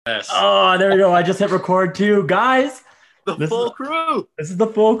Yes. Oh, there we go. I just hit record too, guys. The This full is crew. this is the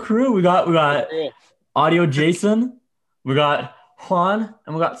full crew. We got audio Jason, we got Juan,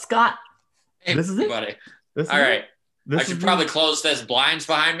 and we got Scott. Hey, This is it. buddy. This is All right. it. This I is should the- probably close this blinds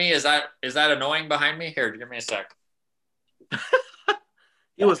behind me. Is that annoying behind me? Here, give me a sec.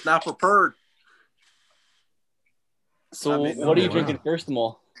 He was not prepared. So I mean, what are you wow. drinking first,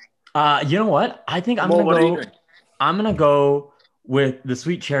 Mole? You know what? I think I'm Mo, gonna what are you go. drinking? I'm gonna go with the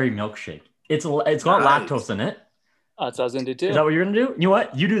sweet cherry milkshake. It's got Nice. lactose in it. Oh, that's what I was gonna do too. Is that what you're gonna do? You know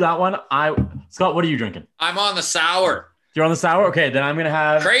what? You do that one. Scott, what are you drinking? I'm on the sour. You're on the sour. Okay, then I'm gonna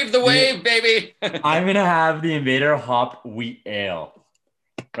have. Crave the wave, baby. I'm gonna have the Invader Hop Wheat Ale.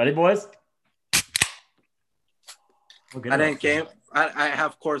 Ready, boys? We'll get I it didn't up. came. I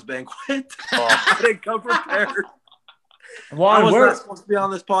have Coors Banquet. I didn't come prepared. I Juan, was where not supposed to be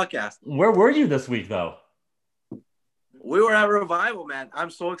on this podcast. were you this week though? We were at Revival, man. I'm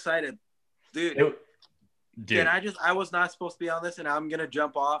so excited, dude. Dude, I was not supposed to be on this, and I'm gonna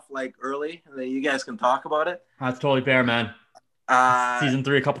jump off like early, and then you guys can talk about it. that's totally fair, man. Season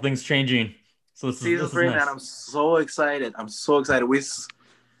 3, a couple things changing. So this Season is 3, nice. man. I'm so excited.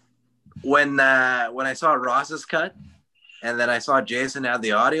 When I saw Ross's cut, and then I saw Jason add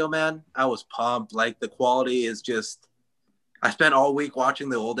the audio, man, I was pumped. Like the quality is just. I spent all week watching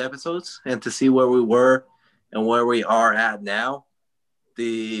the old episodes, and to see where we were and where we are at now,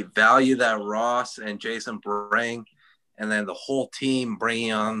 the value that Ross and Jason bring, and then the whole team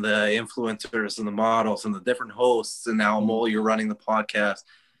bringing on the influencers and the models and the different hosts, and now Mole, you're running the podcast.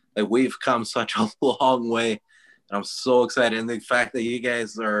 Like we've come such a long way, and I'm so excited. And the fact that you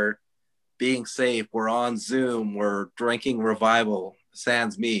guys are being safe, we're on Zoom, we're drinking Revival,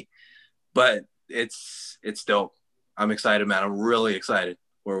 sans me, but it's dope. I'm excited, man. I'm really excited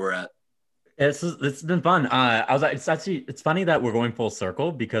where we're at. It's been fun. It's funny that we're going full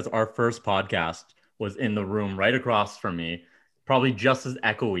circle because our first podcast was in the room right across from me, probably just as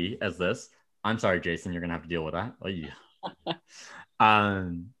echoey as this. I'm sorry, Jason, you're gonna have to deal with that. Oh, yeah.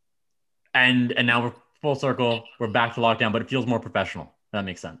 And now we're full circle. We're back to lockdown, but it feels more professional. That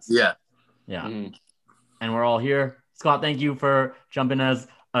makes sense. Yeah. Yeah. Mhm. And we're all here. Scott, thank you for jumping as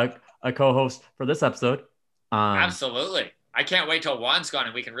a co-host for this episode. Absolutely. I can't wait till Juan's gone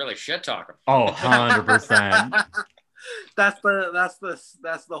and we can really shit talk him. Oh, 100%. That's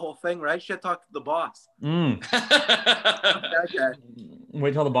the whole thing, right? Shit talk to the boss. Mm. That guy.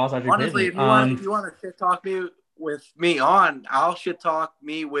 Wait till the boss actually Honestly, pays me. if you want to shit talk me with me on, I'll shit talk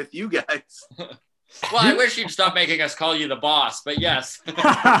me with you guys. Well, I wish you'd stop making us call you the boss, but yes.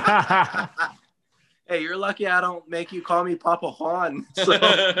 Hey, you're lucky I don't make you call me Papa Juan. So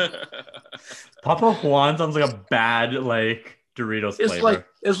Papa Juan sounds like a bad like Doritos it's flavor.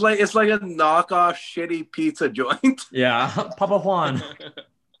 like a knockoff shitty pizza joint. Yeah, Papa Juan.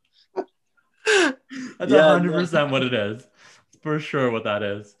 That's Yeah, 100% what it is. For sure what that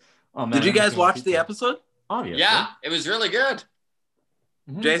is. Oh, man, Did you I'm guys missing watch pizza. the episode? Obviously. Yeah, it was really good.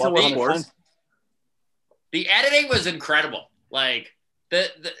 Mhm. Jason, Well, what scores? The editing was incredible. Like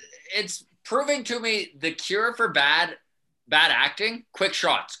it's proving to me the cure for bad acting. Quick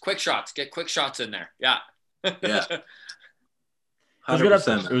shots. Get quick shots in there. Yeah. Yeah. It was a good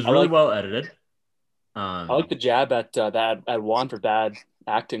episode. 100%. It was I really like- well edited. I like the jab at at Juan for bad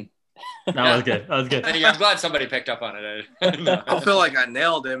acting. That was good. That was good. I'm glad somebody picked up on it. I feel like I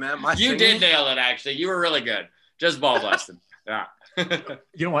nailed it, man. My You singing- did nail it, actually. You were really good. Just ball busting. Yeah.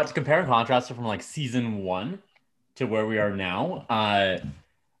 You know what? To compare and contrast from like season 1 to where we are now,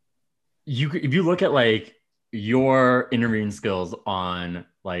 if you look at like your interviewing skills on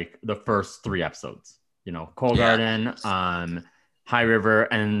like the first 3 episodes, you know, Coal Yeah. Garden, High River,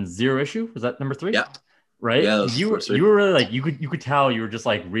 and Zero Issue, was that number 3? Yeah. Right. Yeah, those You first 3. were really like you could tell you were just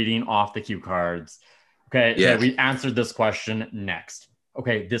like reading off the cue cards. Okay. Yeah. We answered this question next.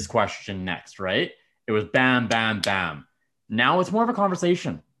 Okay, this question next. Right. It was bam, bam, bam. Now it's more of a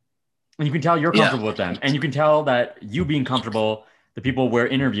conversation. And you can tell you're comfortable with them. And you can tell that you being comfortable, the people we're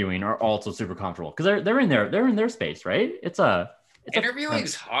interviewing are also super comfortable. Because they're in their space, right?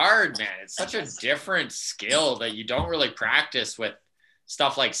 Interviewing's hard, man. It's such a different skill that you don't really practice with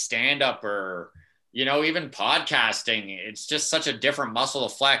stuff like stand-up or, you know, even podcasting. It's just such a different muscle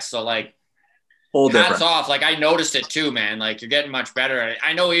to flex. So like, Whole hats different. off. Like I noticed it too, man. Like you're getting much better at it.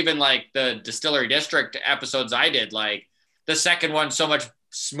 I know even like the Distillery District episodes I did, like the second one so much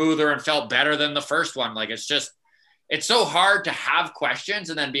smoother and felt better than the first one. Like it's so hard to have questions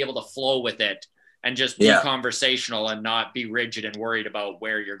and then be able to flow with it and just be conversational and not be rigid and worried about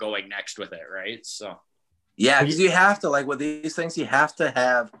where you're going next with it. Right. So Yeah, because you have to, like with these things, you have to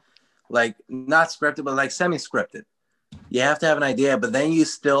have like not scripted, but like semi-scripted. You have to have an idea, but then you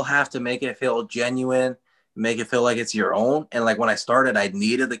still have to make it feel genuine, make it feel like it's your own. And like when I started, I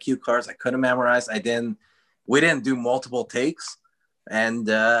needed the cue cards. I couldn't memorize. We didn't do multiple takes. And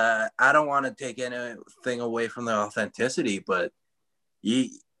I don't want to take anything away from the authenticity, but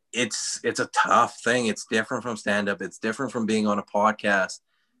it's a tough thing. It's different from stand-up. It's different from being on a podcast.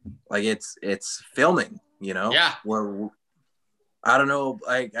 Like it's filming, you know? Yeah. Where I don't know.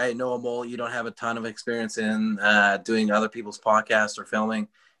 I know, Amol, you don't have a ton of experience in doing other people's podcasts or filming.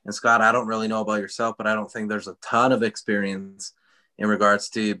 And Scott, I don't really know about yourself, but I don't think there's a ton of experience in regards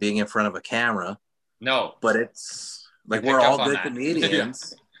to being in front of a camera. No. But it's like we're all good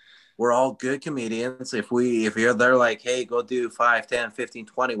comedians. Yeah. We're all good comedians. If you're there like, hey, go do 5, 10, 15,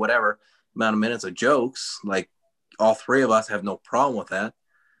 20, whatever amount of minutes of jokes, like all three of us have no problem with that.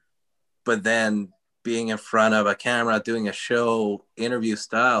 But then being in front of a camera, doing a show, interview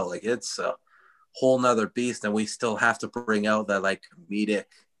style, like it's a whole nother beast. And we still have to bring out that like comedic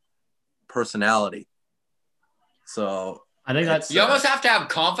personality. So I think that's you almost have to have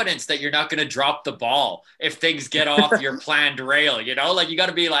confidence that you're not going to drop the ball if things get off your planned rail, you know, like you got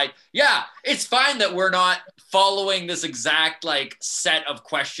to be like, yeah, it's fine that we're not following this exact like set of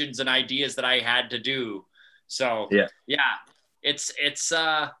questions and ideas that I had to do. So yeah, it's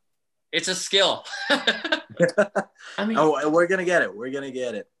a skill. I mean, we're going to get it.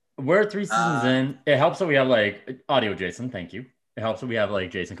 We're 3 seasons in. It helps that we have like audio Jason. Thank you. It helps that we have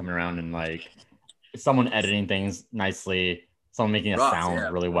like Jason coming around and like someone editing things nicely, someone making it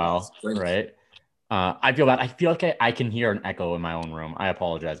sound really well, right? I feel like I can hear an echo in my own room. I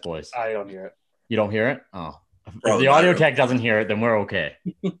apologize, boys. I don't hear it. You don't hear it? Oh. If the audio tech doesn't hear it, then we're okay.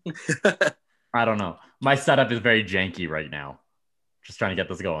 I don't know. My setup is very janky right now. Just trying to get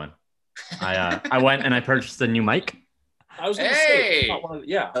this going. I went and I purchased a new mic. I was going to say, not one of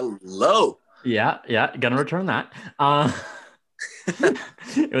hello. Yeah, gonna return that.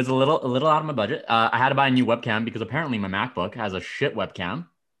 It was a little out of my budget. I had to buy a new webcam because apparently my MacBook has a shit webcam.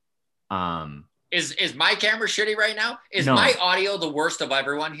 Is my camera shitty right now? Is my audio the worst of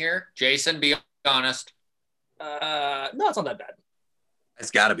everyone here? Jason, be honest. No, it's not that bad.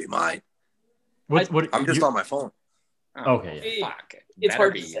 It's got to be mine. I'm just on my phone. Okay. Yeah. Fuck it. It's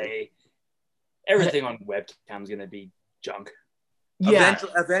hard to say. Everything on webcam is going to be junk. Yeah.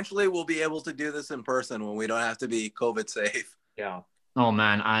 Eventually, we'll be able to do this in person when we don't have to be COVID safe. Yeah. Oh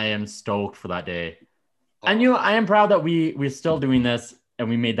man, I am stoked for that day. And I am proud that we're still doing this and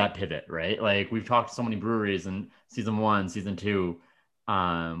we made that pivot, right? Like we've talked to so many breweries in season 1, season 2,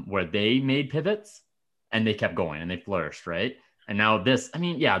 where they made pivots and they kept going and they flourished, right? And now this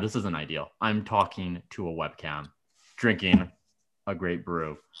isn't ideal. I'm talking to a webcam, drinking a great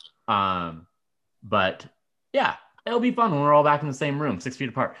brew. But yeah, it'll be fun when we're all back in the same room, 6 feet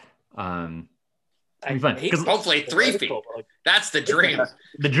apart. It'll be fun. Hopefully 3 feet. That's the dream.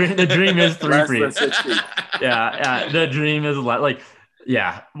 The dream is 3 feet. Less than 6 feet. Yeah. The dream is one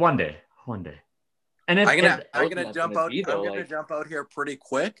day. And I'm gonna jump out here pretty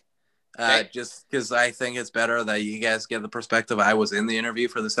quick. Just because I think it's better that you guys get the perspective. I was in the interview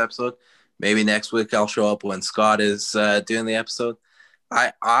for this episode. Maybe next week I'll show up when Scott is doing the episode.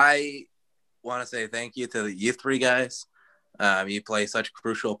 I want to say thank you to you three guys. You play such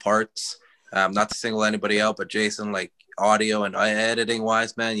crucial parts. Not to single anybody out, but Jason, like audio and editing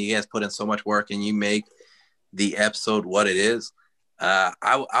wise, man, you guys put in so much work and you make the episode what it is.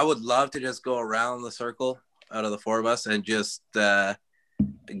 I would love to just go around the circle out of the four of us and just get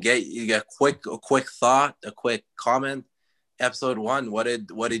a quick thought, a quick comment. Episode 1, what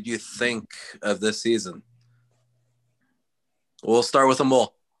did you think of this season? We'll start with Amol.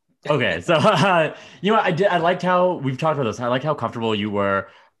 Okay, so I liked how we've talked about this. I like how comfortable you were.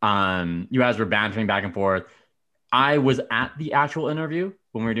 You guys were bantering back and forth. I was at the actual interview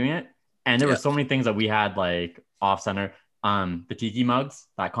when we were doing it, and there were so many things that we had like off center. The tiki mugs,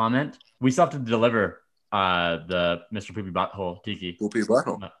 that comment, we still have to deliver the Mr. Poopy Butthole tiki. Poopy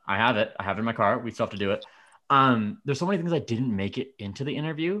Butthole. I have it in my car. We still have to do it. There's so many things that didn't make it into the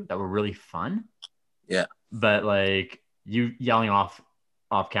interview that were really fun. Yeah. But like you yelling off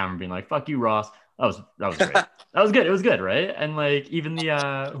camera, being like, "Fuck you, Ross." That was great. That was good. It was good, right? And like even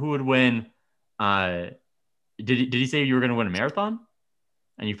the who would win? Did he say you were gonna win a marathon?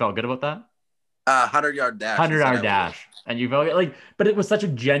 And you felt good about that? 100-yard dash. 100-yard dash. And you felt like, but it was such a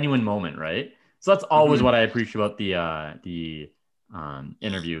genuine moment, right? So that's always what I appreciate about the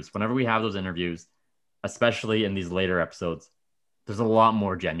interviews. Whenever we have those interviews, especially in these later episodes, there's a lot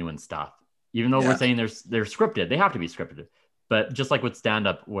more genuine stuff. Even though we're saying they're scripted, they have to be scripted. But just like with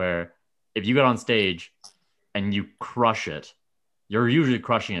stand-up, where if you get on stage and you crush it, you're usually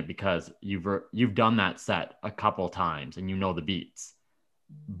crushing it because you've done that set a couple times and you know the beats.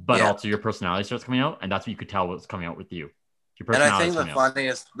 But also your personality starts coming out, and that's what you could tell what's coming out with you. Your And I personality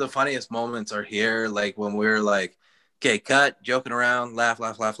think the funniest moments are here, like when we're like, okay, cut, joking around, laugh.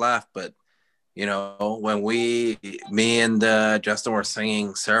 But you know, when me and Justin were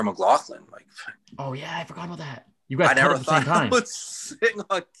singing Sarah McLachlan, like, oh yeah, I forgot about that. You guys I never cut at the same thought I time. would sing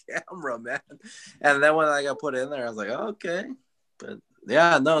on camera, man. And then when I got put in there, I was like, oh, okay. But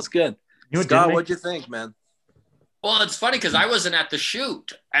yeah, no, it's good. Scott, what'd you think, man? Well, it's funny because I wasn't at the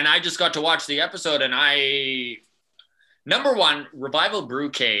shoot and I just got to watch the episode, and number one, Revival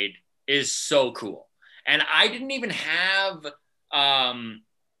Brewcade is so cool. And I didn't even have,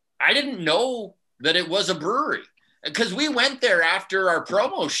 I didn't know that it was a brewery because we went there after our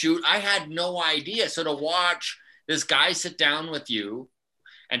promo shoot. I had no idea. So to watch this guy sit down with you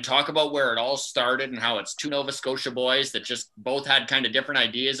and talk about where it all started and how it's two Nova Scotia boys that just both had kind of different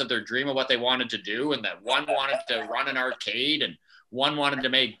ideas of their dream of what they wanted to do. And that one wanted to run an arcade and one wanted to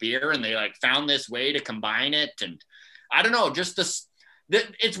make beer, and they like found this way to combine it. And I don't know, just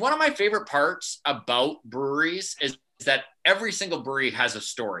it's one of my favorite parts about breweries is that every single brewery has a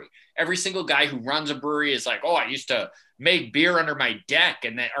story. Every single guy who runs a brewery is like, oh, I used to make beer under my deck,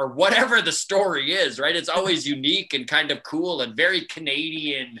 and or whatever the story is, right? It's always unique and kind of cool and very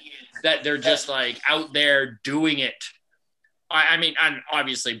Canadian that they're just like out there doing it. I mean, and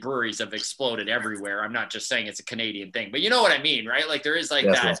obviously breweries have exploded everywhere. I'm not just saying it's a Canadian thing, but you know what I mean, right? Like there is like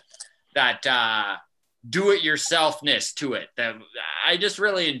that do-it-yourselfness to it. That I just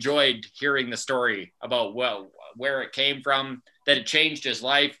really enjoyed hearing the story about where it came from, that it changed his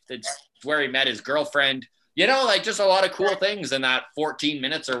life, that's where he met his girlfriend. You know, like just a lot of cool things in that 14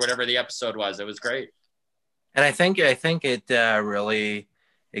 minutes or whatever the episode was. It was great. And I think it really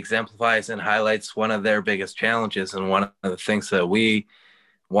exemplifies and highlights one of their biggest challenges, and one of the things that we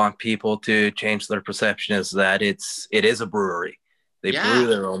want people to change their perception is that it is a brewery. They brew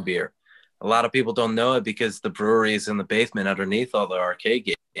their own beer. A lot of people don't know it because the brewery is in the basement underneath all the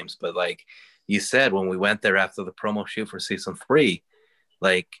arcade games. But like you said, when we went there after the promo shoot for season 3,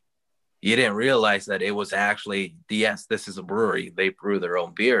 like you didn't realize that it was actually, yes, this is a brewery. They brew their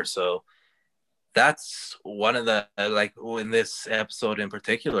own beer. So that's one of the, like in this episode in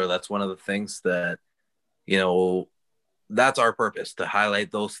particular, that's one of the things that, you know, that's our purpose, to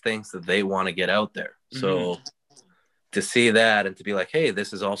highlight those things that they want to get out there. So to see that and to be like, hey,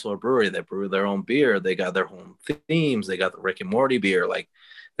 this is also a brewery that brew their own beer. They got their own themes. They got the Rick and Morty beer. Like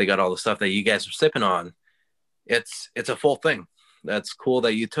they got all the stuff that you guys are sipping on. It's a full thing. That's cool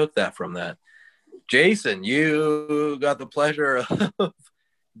that you took that from that. Jason, you got the pleasure of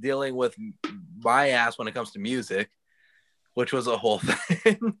dealing with my ass when it comes to music, which was a whole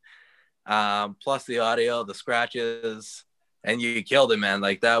thing. Plus the audio, the scratches, and you killed it, man.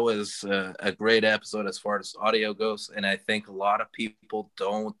 Like that was a great episode as far as audio goes. And I think a lot of people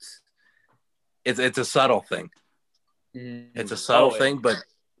don't, it's a subtle thing. It's a subtle thing, but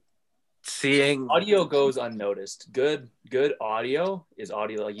seeing audio goes unnoticed. Good audio is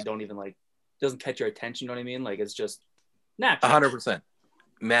audio. Like you don't even like, doesn't catch your attention. You know what I mean? Like it's just natural. 100%.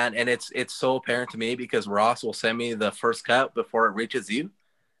 Man, and it's so apparent to me because Ross will send me the first cut before it reaches you.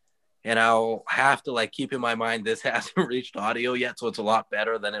 And I'll have to like keep in my mind this hasn't reached audio yet, so it's a lot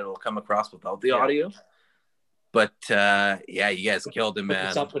better than it'll come across without the audio. But yeah, you guys killed it,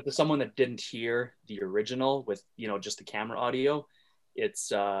 man. But to someone that didn't hear the original with, you know, just the camera audio,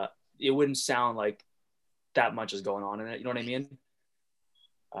 it's it wouldn't sound like that much is going on in it. You know what I mean?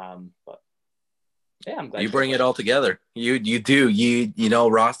 But yeah, I'm glad you bring it all together. You do. You know,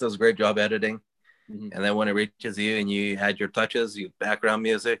 Ross does a great job editing. And then when it reaches you and you had your touches, your background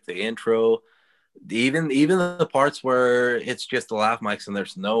music, the intro, even the parts where it's just the laugh mics and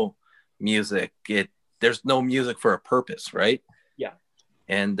there's no music, there's no music for a purpose, right? Yeah.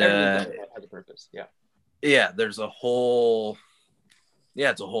 And has a purpose. Yeah, there's a whole,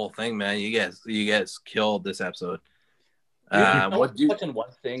 it's a whole thing, man. You guys killed this episode. Touch on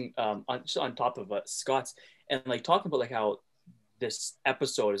one thing on top of Scott's, and like talking about like how this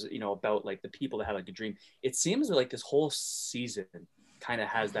episode is, you know, about like the people that have like a dream. It seems like this whole season kind of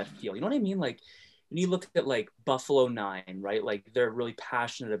has that feel. You know what I mean? Like when you look at like Buffalo 9, right? Like they're really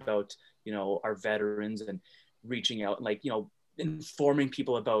passionate about, you know, our veterans and reaching out and like, you know, informing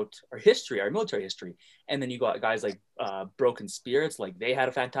people about our history, our military history. And then you got guys like Broken Spirits, like they had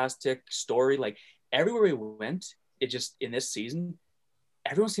a fantastic story. Like everywhere we went, it just, in this season,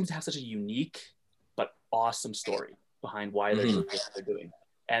 everyone seems to have such a unique but awesome story behind why they're doing what they're doing.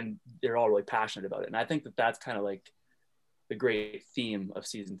 And they're all really passionate about it. And I think that that's kind of like the great theme of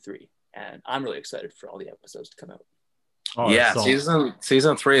season 3. And I'm really excited for all the episodes to come out. Yeah,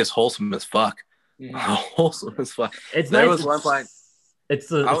 season 3 is wholesome as fuck. Wholesome as fuck. It's there nice. was one point. It's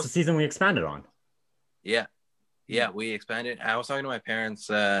the season we expanded on. Yeah, we expanded. I was talking to my parents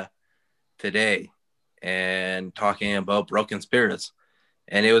today and talking about Broken Spirits,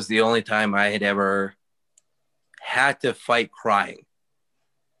 and it was the only time I had ever had to fight crying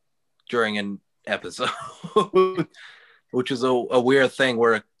during an episode, which is a weird thing.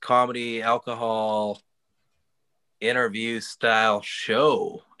 We're a comedy, alcohol, interview style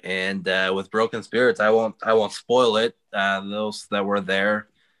show, and with Broken Spirits, I won't spoil it. Those that were there,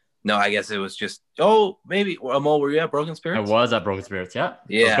 no, I guess it was just maybe Amol, were you at Broken Spirits? I was at Broken Spirits. Yeah.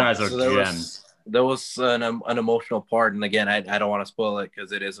 Those guys are gems. There was an emotional part, and again, I don't want to spoil it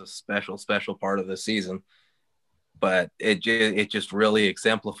because it is a special part of the season. But it just really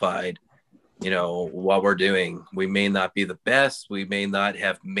exemplified, what we're doing. We may not be the best. We may not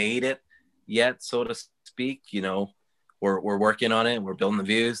have made it yet, so to speak. We're working on it. We're building the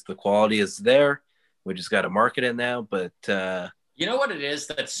views. The quality is there. We just got to market it now. But you know what it is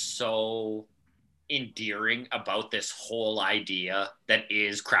that's so endearing about this whole idea that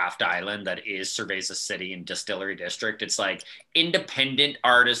is Craft Island, that is Cerveza City and Distillery District? It's like independent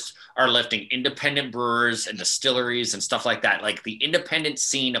artists are lifting independent brewers and distilleries and stuff like that. Like the independent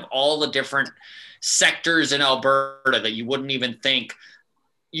scene of all the different sectors in Alberta that you wouldn't even think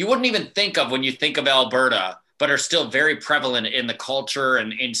of when you think of Alberta, but are still very prevalent in the culture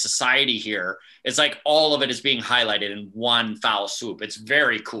and in society here. It's like all of it is being highlighted in one foul swoop. It's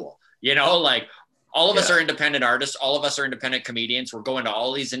very cool. Like all of us are independent artists. All of us are independent comedians. We're going to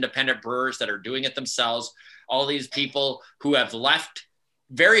all these independent brewers that are doing it themselves. All these people who have left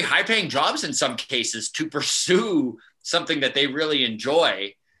very high paying jobs in some cases to pursue something that they really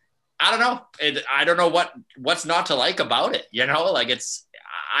enjoy. I don't know. I don't know what's not to like about it.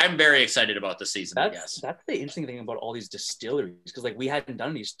 I'm very excited about the season. That's the interesting thing about all these distilleries, because like we hadn't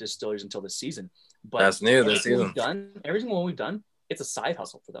done these distilleries until this season. But that's new this season. Every single one we've done, it's a side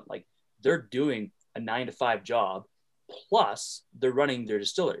hustle for them. Like they're doing a 9-to-5 job, plus they're running their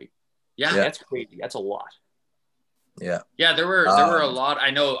distillery. Yeah, that's crazy. That's a lot. Yeah. There were a lot.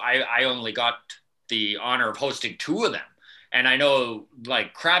 I know I only got the honor of hosting 2 of them. And I know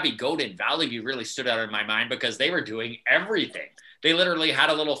like Krabby Goat in Valley View really stood out in my mind because they were doing everything. They literally had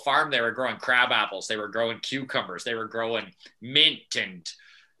a little farm. They were growing crab apples. They were growing cucumbers. They were growing mint and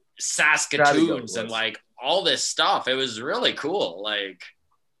Saskatoons and like all this stuff. It was really cool. Like,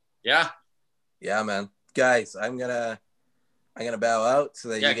 yeah. Yeah, man. Guys, I'm gonna bow out so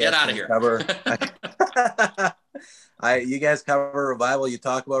that you guys get out of here. Cover. You guys cover Revival. You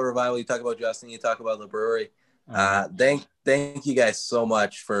talk about Revival. You talk about Justin. You talk about the brewery. Thank you guys so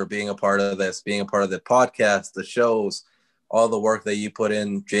much for being a part of this, being a part of the podcast, the shows, all the work that you put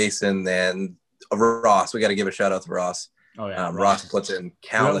in, Jason and Ross. We got to give a shout out to Ross. Oh yeah, Ross puts in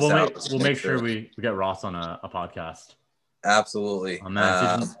countless hours. We'll make sure we get Ross on a podcast. Absolutely.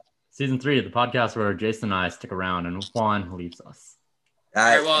 Season 3 of the podcast where Jason and I stick around and Juan leaves us.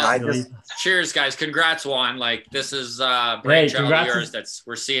 Cheers, guys. Congrats, Juan. Like this is brainchild of yours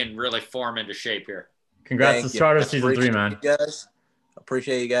we're seeing really form into shape here. Congrats to start of season 3, man.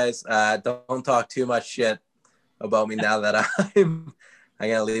 Appreciate you guys. Don't talk too much shit about me now that I'm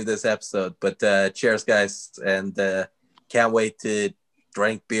gonna leave this episode. But cheers, guys, and can't wait to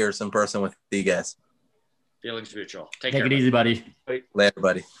drink beers in person with you guys. Feelings mutual. Take it easy, buddy. Later,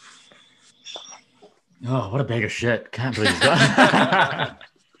 buddy. Oh, what a bag of shit. Can't believe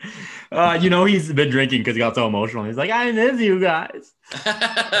he's been drinking because he got so emotional. He's like, I miss you guys.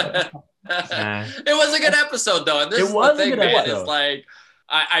 It was a good episode, though. And this is the thing, man. It's like,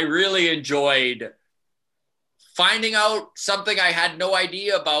 I really enjoyed finding out something I had no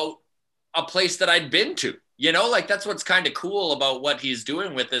idea about a place that I'd been to. Like that's what's kind of cool about what he's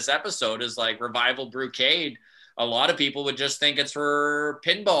doing with this episode is like Revival Brewcade. A lot of people would just think it's for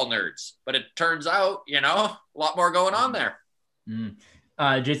pinball nerds, but it turns out, a lot more going on there.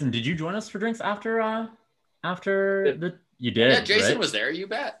 Jason, did you join us for drinks after you did? Yeah, Jason right? was there. You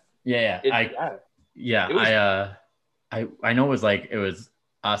bet. Yeah. I know it was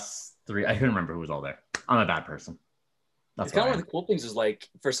us 3. I couldn't remember who was all there. I'm a bad person. That's kind of one of the cool things is like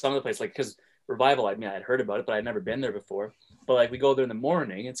for some of the places, like because Revival, I had heard about it, but I'd never been there before. But like we go there in the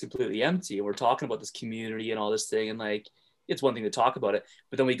morning, it's completely empty, and we're talking about this community and all this thing, and like it's one thing to talk about it,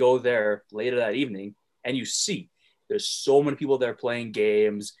 but then we go there later that evening, and you see there's so many people there playing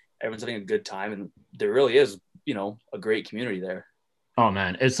games, everyone's having a good time, and there really is, a great community there. Oh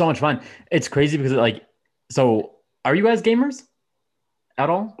man, it's so much fun. It's crazy because so are you guys gamers at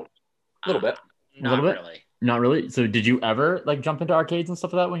all? A little bit. Not really. Not really. So did you ever jump into arcades and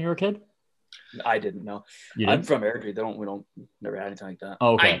stuff like that when you were a kid? I didn't know. I'm from Airdrie. We don't never had anything like that.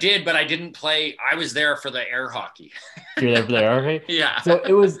 Oh, okay. I did, but I didn't play. I was there for the air hockey. You're there for the air hockey? Yeah. So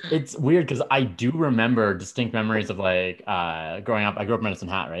it's weird because I do remember distinct memories of like growing up. I grew up in Medicine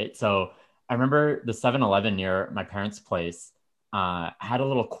Hat, right? So I remember the 7-Eleven near my parents' place had a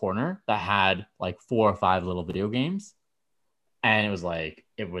little corner that had like 4 or 5 little video games. And it was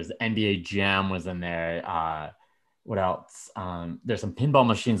NBA Jam was in there. What else? There's some pinball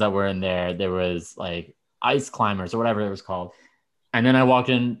machines that were in there. There was like Ice Climbers or whatever it was called. And then I walked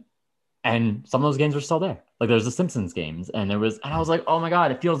in and some of those games were still there. Like there's the Simpsons games. And I was like, oh my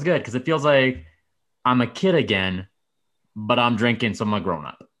God, it feels good. Because it feels like I'm a kid again, but I'm drinking, so I'm a grown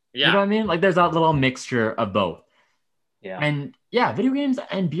up. Yeah. You know what I mean? Like there's that little mixture of both. Yeah. And yeah, video games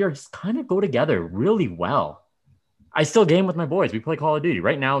and beer just kind of go together really well. I still game with my boys. We play Call of Duty.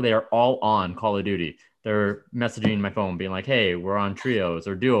 Right now, they are all on Call of Duty. They're messaging my phone being like, hey, we're on trios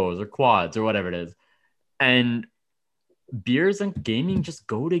or duos or quads or whatever it is. And beers and gaming just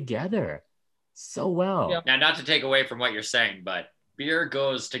go together so well. Yeah. Now, not to take away from what you're saying, but beer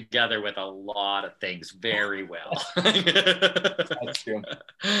goes together with a lot of things very well. That's true.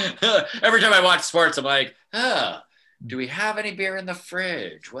 Every time I watch sports, I'm like, do we have any beer in the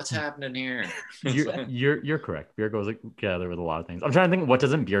fridge? What's happening here? You're correct. Beer goes together with a lot of things. I'm trying to think, what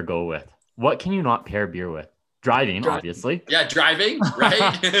doesn't beer go with? What can you not pair beer with? Driving, obviously. Yeah, driving,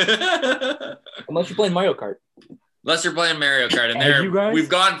 right? Unless you're playing Mario Kart. Unless you're playing Mario Kart. And there, we've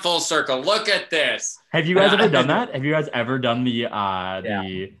gone full circle. Look at this. Have you guys ever done that? Have you guys ever done the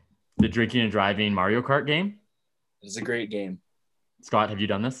drinking and driving Mario Kart game? It's a great game. Scott, have you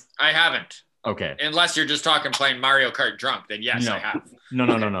done this? I haven't. Okay. Unless you're just talking playing Mario Kart drunk, then yes, I have. No.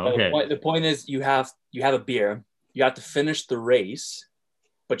 Okay. The point is you have a beer. You have to finish the race,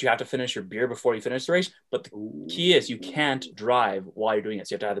 but you have to finish your beer before you finish the race. But the key is you can't drive while you're doing it.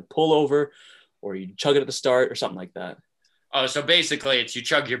 So you have to either pull over or you chug it at the start or something like that. Oh, so basically it's you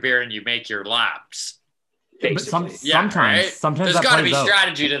chug your beer and you make your laps. Sometimes there's got to be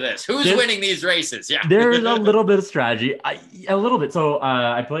strategy to this. Who's winning these races? Yeah, there's a little bit of strategy. A little bit. So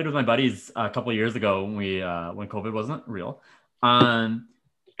I played with my buddies a couple of years ago when when COVID wasn't real,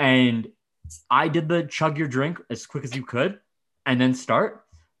 and I did the chug your drink as quick as you could, and then start.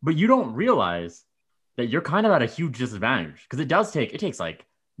 But you don't realize that you're kind of at a huge disadvantage because it takes like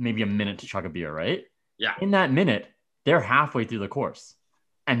maybe a minute to chug a beer, right? Yeah. In that minute, they're halfway through the course,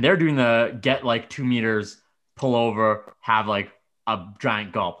 and they're doing the get like 2 meters. Pull over, have like a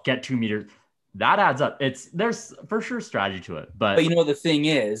giant gulp, get 2 meters. That adds up. There's for sure strategy to it. But you know, the thing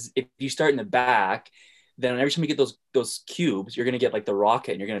is, if you start in the back, then every time you get those cubes, you're going to get like the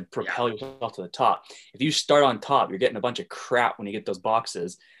rocket and you're going to propel yourself to the top. If you start on top, you're getting a bunch of crap when you get those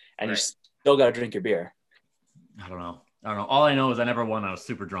boxes and you still got to drink your beer. I don't know. All I know is I never won. I was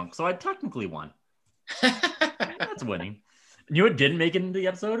super drunk. So I technically won. That's winning. You know what didn't make it into the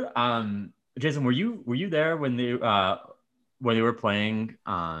episode? Jason, were you there when they were playing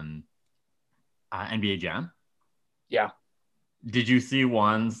NBA Jam? Yeah. Did you see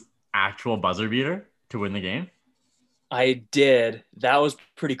Juan's actual buzzer beater to win the game? I did. That was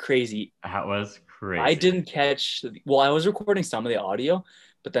pretty crazy. That was crazy. I didn't catch. Well, I was recording some of the audio,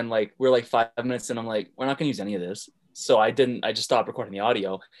 but then we're like 5 minutes and I'm like, we're not going to use any of this. So I just stopped recording the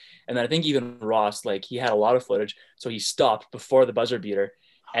audio. And then I think even Ross, he had a lot of footage. So he stopped before the buzzer beater.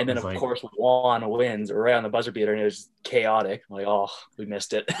 And then, of course, Juan wins right on the buzzer beater, and it was chaotic. I'm like, oh, we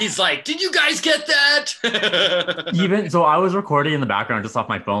missed it. He's like, did you guys get that? So I was recording in the background just off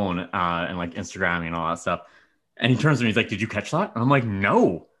my phone and like Instagramming and all that stuff. And he turns to me, he's like, did you catch that? And I'm like,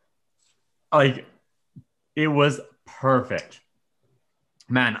 no. It was perfect.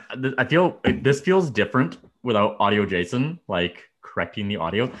 Man, I feel this feels different without audio Jason, correcting the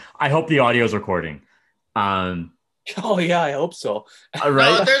audio. I hope the audio is recording. Oh yeah, I hope so.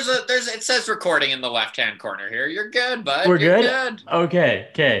 Right? No, it says recording in the left-hand corner here. You're good, bud. We're good?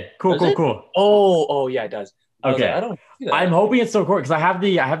 Okay. Cool. Oh yeah, it does. Okay. I don't see that. I'm hoping it's still recording because I have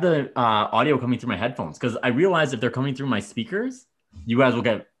the audio coming through my headphones because I realize if they're coming through my speakers, you guys will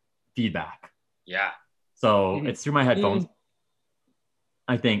get feedback. Yeah. So it's through my headphones.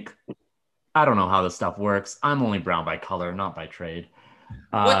 I think. I don't know how this stuff works. I'm only brown by color, not by trade.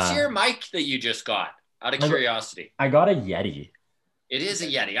 What's your mic that you just got? Out of curiosity. I got a Yeti. It is a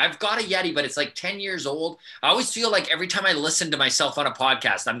Yeti. I've got a Yeti, but it's 10 years old. I always feel like every time I listen to myself on a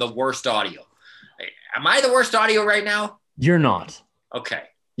podcast, I'm the worst audio. Am I the worst audio right now? You're not. Okay.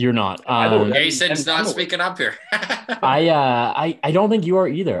 You're not. Jason's not speaking up here. I don't think you are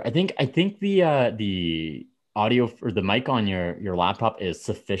either. I think the audio or the mic on your laptop is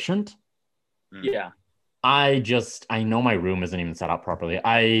sufficient. Yeah. I know my room isn't even set up properly.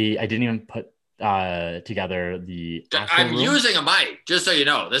 I didn't even put together the I'm room. using a mic, just so you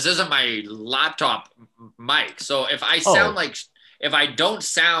know. This isn't my laptop mic. So if I sound if I don't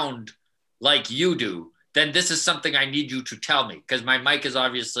sound like you do, then this is something I need you to tell me, because my mic is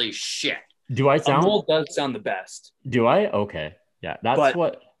obviously shit. Do I sound? A mole does sound the best. Do I? Okay. Yeah, that's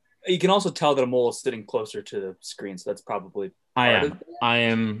what. You can also tell that a mole is sitting closer to the screen, so that's probably. I'm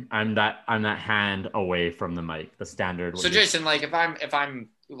that hand away from the mic, the standard. So Jason, like if I'm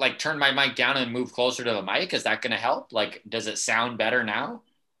like turn my mic down and move closer to the mic, is that going to help? Like, does it sound better now?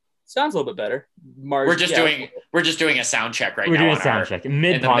 Sounds a little bit better. We're just doing a sound check right now. We're doing a sound check in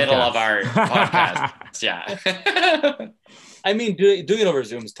the middle of our podcast. Yeah. I mean, doing it over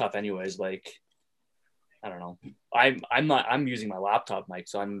Zoom is tough, anyways. Like, I don't know. I'm using my laptop mic,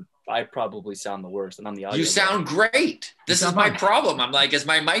 so I probably sound the worst, and I'm the audio. You sound great. This is my problem. I'm like, is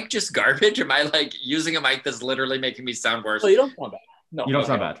my mic just garbage? Am I like using a mic that's literally making me sound worse? Well, you don't sound bad. No, you don't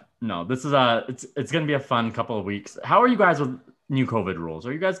sound bad. No, this is it's gonna be a fun couple of weeks. How are you guys with new COVID rules?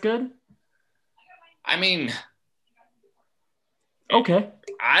 Are you guys good? I mean, okay.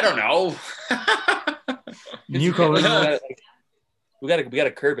 I don't know. New COVID. we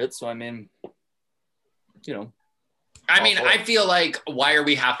gotta curb it. So I mean, you know. I feel like, why are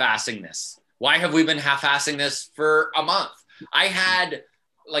we half-assing this? Why have we been half-assing this for a month? I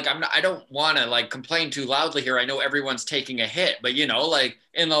don't want to like complain too loudly here. I know everyone's taking a hit, but you know, like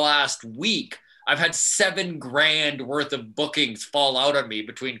in the last week, I've had $7,000 worth of bookings fall out on me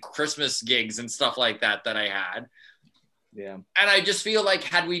between Christmas gigs and stuff like that I had. Yeah. And I just feel like,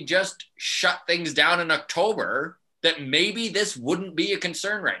 had we just shut things down in October, that maybe this wouldn't be a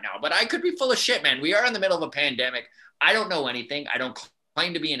concern right now. But I could be full of shit, man. We are in the middle of a pandemic. I don't know anything. I don't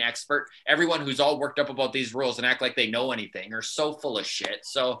claim to be an expert. Everyone who's all worked up about these rules and act like they know anything are so full of shit.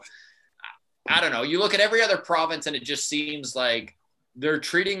 So I don't know. You look at every other province and it just seems like they're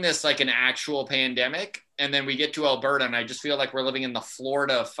treating this like an actual pandemic. And then we get to Alberta and I just feel like we're living in the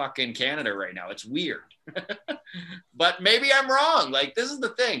Florida fucking Canada right now. It's weird. But maybe I'm wrong. Like, this is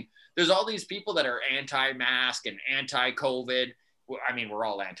the thing. There's all these people that are anti-mask and anti-COVID. I mean, we're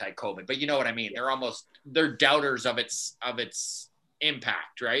all anti-COVID, but you know what I mean? They're doubters of its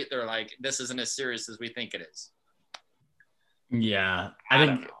impact, right? They're like, this isn't as serious as we think it is. Yeah. I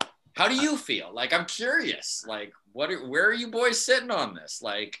don't know. How do you feel? Like, I'm curious. Like, where are you boys sitting on this?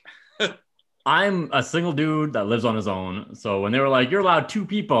 Like, I'm a single dude that lives on his own. So when they were like, you're allowed 2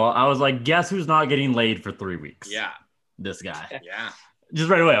 people, I was like, guess who's not getting laid for 3 weeks? Yeah. This guy. Yeah. Just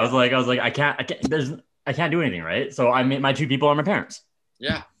right away. I was like, I can't do anything, right? So I made my 2 people are my parents.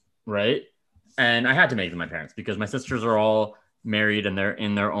 Yeah. Right. And I had to make them my parents because my sisters are all married and they're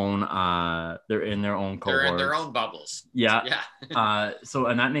in their own cohort. They're in their own bubbles. Yeah. Yeah. So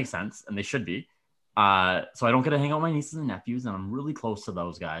and that makes sense, and they should be. So I don't get to hang out with my nieces and nephews, and I'm really close to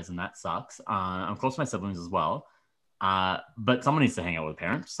those guys, and that sucks. I'm close to my siblings as well. But someone needs to hang out with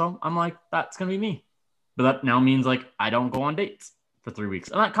parents. So I'm like, that's gonna be me. But that now means like I don't go on dates for 3 weeks.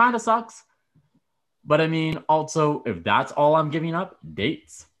 And that kind of sucks. But I mean, also, if that's all I'm giving up,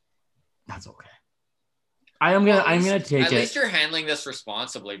 dates, that's okay. I'm gonna take it. At least you're handling this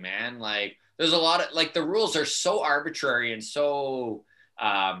responsibly, man. Like, there's a lot of like the rules are so arbitrary and so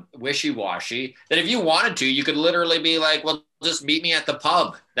wishy-washy that if you wanted to, you could literally be like, well, just meet me at the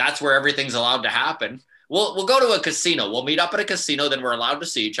pub. That's where everything's allowed to happen. We'll go to a casino. We'll meet up at a casino. Then we're allowed to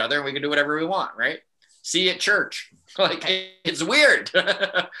see each other and we can do whatever we want, right? See you at church. Like, it's weird.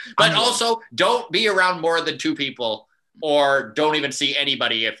 But also, don't be around more than 2 people, or don't even see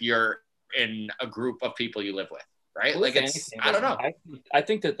anybody if you're in a group of people you live with, right? Like, I don't know. I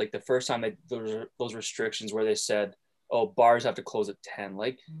think that like the first time those restrictions where they said, oh, bars have to close at 10,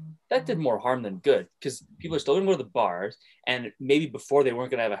 like that did more harm than good, because people are still gonna go to the bars, and maybe before they weren't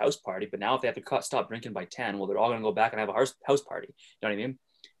gonna have a house party, but now if they have to stop drinking by 10, well, they're all gonna go back and have a house party. You know what I mean?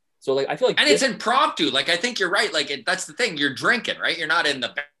 So like, I feel like, and it's impromptu. Like, I think you're right. Like, that's the thing. You're drinking, right? You're not in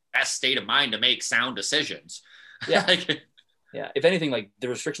the best state of mind to make sound decisions. Yeah. Yeah. If anything, like the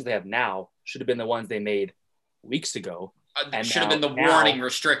restrictions they have now should have been the ones they made weeks ago. And should have been the warning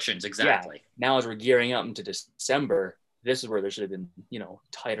restrictions. Exactly. Yeah, now as we're gearing up into December, this is where there should have been,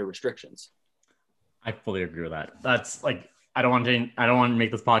 tighter restrictions. I fully agree with that. That's like, I don't want to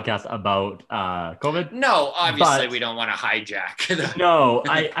make this podcast about COVID. No, obviously we don't want to hijack. No,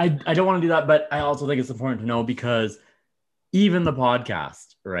 I don't want to do that, but I also think it's important to know, because even the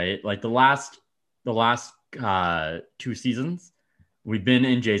podcast, right? Like the last 2 seasons, we've been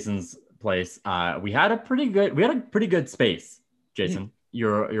in Jason's place. We had a pretty good space, Jason.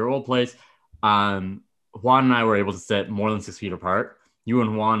 Your old place. Juan and I were able to sit more than 6 feet apart. You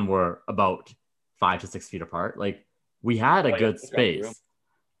and Juan were about 5 to 6 feet apart. Like we had a good space.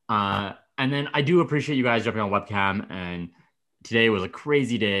 And then I do appreciate you guys jumping on webcam, and today was a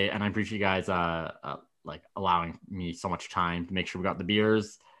crazy day, and I appreciate you guys like allowing me so much time to make sure we got the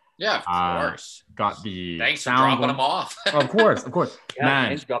beers. Yeah, of course. Got the thanks for dropping them off. Of course. Yeah, man,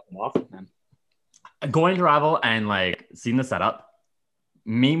 thanks for dropping them off, man. Going to Ravel and like seeing the setup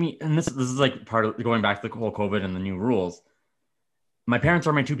made me, and this is like part of going back to the whole COVID and the new rules. My parents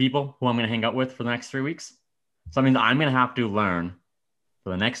are my 2 people who I'm going to hang out with for the next 3 weeks. So I mean, I'm going to have to learn for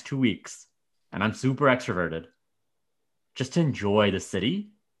the next 2 weeks, and I'm super extroverted, just to enjoy the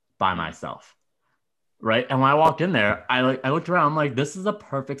city by myself. Right. And when I walked in there, I looked around, I'm like, this is a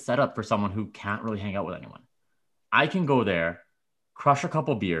perfect setup for someone who can't really hang out with anyone. I can go there, crush a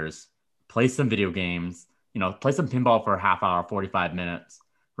couple beers, play some video games, play some pinball for a half hour, 45 minutes,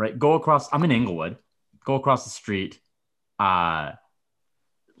 right? Go across, I'm in Inglewood, go across the street,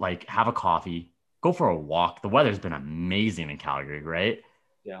 like have a coffee, go for a walk. The weather's been amazing in Calgary, right?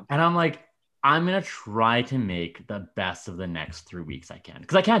 Yeah. And I'm like, I'm going to try to make the best of the next 3 weeks I can.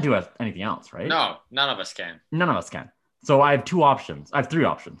 Because I can't do anything else, right? No, none of us can. None of us can. So I have 2 options. I have 3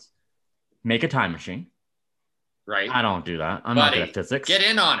 options. Make a time machine. Right. I don't do that. I'm Buddy, not good at physics. Get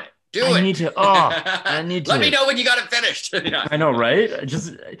in on it. Do I it. need to. I need to. Let me know when you got it finished. Yeah. I know, right?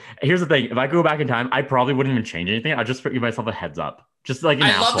 Just here's the thing. If I go back in time, I probably wouldn't even change anything. I'd just give myself a heads up. Just like an I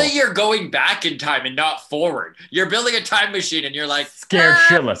asshole. love that you're going back in time and not forward. You're building a time machine and you're like scared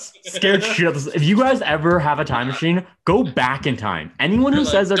shitless. If you guys ever have a time machine, go back in time. Anyone who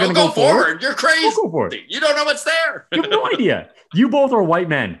says they're going to go forward, you're crazy. Don't go forward. You don't know what's there. You have no idea. You both are white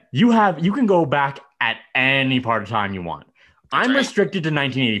men. You can go back at any part of time you want. That's I'm right. restricted to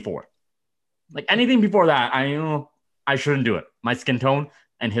 1984. Like anything before that, I shouldn't do it. My skin tone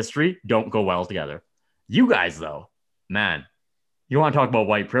and history don't go well together. You guys, though, man, you want to talk about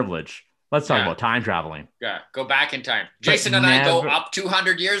white privilege? Let's talk about time traveling. Yeah, go back in time. Jason and I go up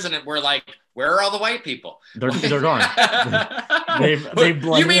 200 years, and we're like, where are all the white people? They're gone. they've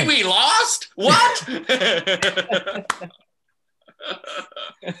You mean we lost? What?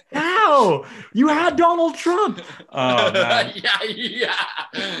 How? You had Donald Trump. Oh man. Yeah.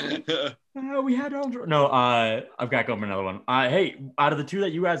 We had Donald Trump. No, I've got to go for another one. Hey, out of the 2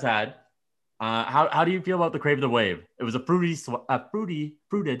 that you guys had, how do you feel about the Crave the Wave? It was a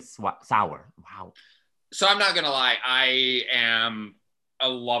fruited sour. Wow. So I'm not gonna lie, I am a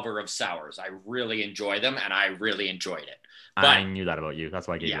lover of sours. I really enjoy them, and I really enjoyed it. But I knew that about you. That's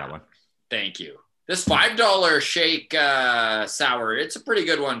why I gave you that one. Thank you. This $5 shake sour, it's a pretty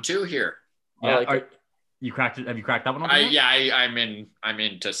good one too here. Yeah, you cracked it? Have you cracked that one? I'm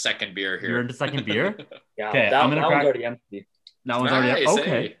into second beer here. You're into second beer? Yeah. Okay, that one's already empty. That one's already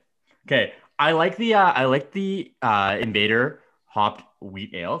okay. Okay. I like the Invader hopped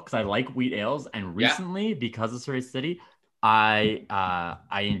wheat ale because I like wheat ales, and recently because of Surrey City, I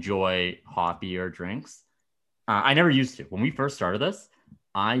enjoy hoppier drinks. I never used to. When we first started this,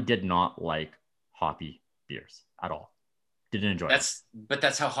 I did not like hoppy beers at all. Didn't enjoy it. But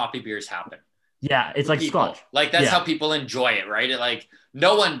that's how hoppy beers happen. Yeah, it's like people. Scotch. Like that's how people enjoy it, right? Like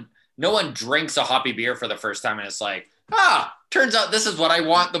no one drinks a hoppy beer for the first time and it's like, turns out this is what I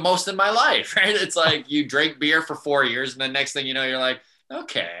want the most in my life, right? It's like you drink beer for 4 years and the next thing you know, you're like,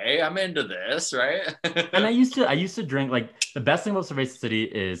 okay, I'm into this, right? And I used to drink, like, the best thing about Cerveza City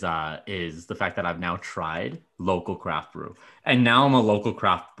is the fact that I've now tried local craft brew, and now I'm a local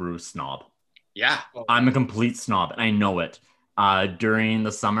craft brew snob. Yeah, I'm a complete snob, and I know it. During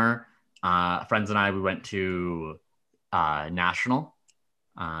the summer, friends and I, we went to National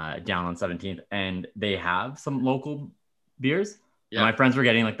down on 17th, and they have some local beers. Yeah. My friends were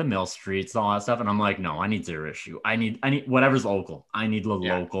getting like the Mill Streets and all that stuff. And I'm like, no, I need Zero Issue. I need whatever's local. I need the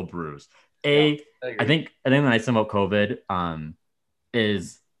local brews. I think the nice thing about COVID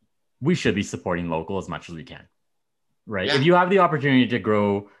is we should be supporting local as much as we can. Right. Yeah. If you have the opportunity to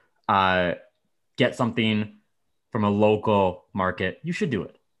grow, get something from a local market, you should do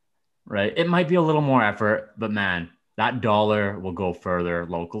it. Right. It might be a little more effort, but man, that dollar will go further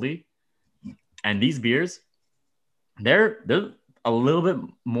locally. And these beers, they're a little bit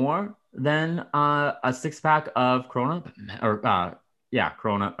more than a 6-pack of Corona, or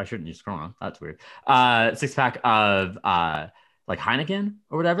Corona. I shouldn't use Corona. That's weird. 6-pack of like Heineken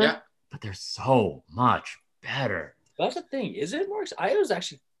or whatever. Yeah. But they're so much better. That's the thing. Is it more? I was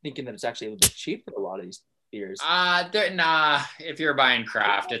actually thinking that it's actually a little bit cheaper. A lot of these beers. Nah. If you're buying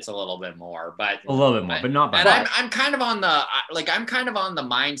craft, it's a little bit more, but not bad. And I'm kind of on the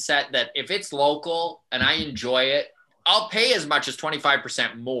mindset that if it's local and I enjoy it, I'll pay as much as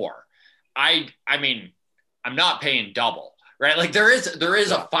 25% more. I mean, I'm not paying double, right? Like there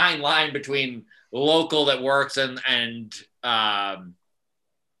is a fine line between local that works and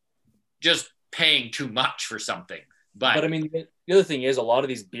just paying too much for something. But I mean, the other thing is a lot of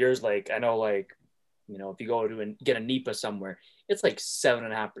these beers, like I know, like, you know, if you go to get a NEPA somewhere, it's like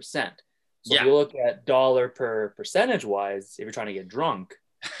 7.5%. So if you look at dollar per percentage wise, if you're trying to get drunk,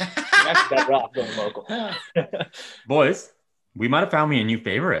 you're actually better off going local. Boys, we might have found me a new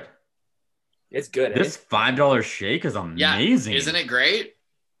favorite. It's good. This $5 shake is amazing. Yeah. Isn't it great?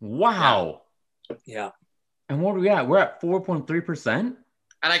 Wow. Yeah. And what are we at? We're at 4.3%.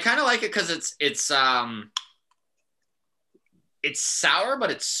 And I kind of like it because it's sour,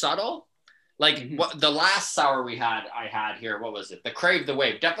 but it's subtle. Like what the last sour I had here, what was it? The Crave the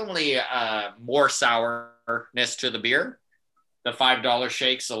Wave. Definitely more sourness to the beer. The $5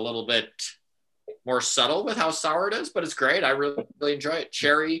 shake's a little bit more subtle with how sour it is, but it's great. I really enjoy it.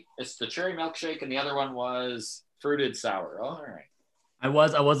 Cherry. It's the cherry milkshake, and the other one was fruited sour. Oh, all right. I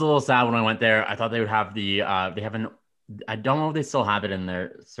was a little sad when I went there. I thought they would have they haven't. I don't know if they still have it in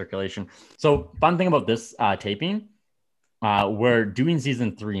their circulation. So fun thing about this taping, we're doing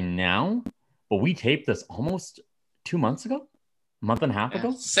season 3 now, but we taped this almost 2 months ago, a month and a half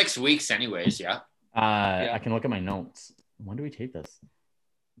ago. 6 weeks anyways. Yeah. I can look at my notes. When do we tape this?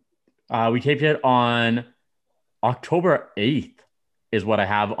 We taped it on October 8th is what I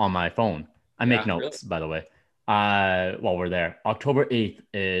have on my phone. I make notes, by the way, while we're there. October 8th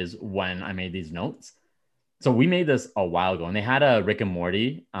is when I made these notes. So we made this a while ago, and they had a Rick and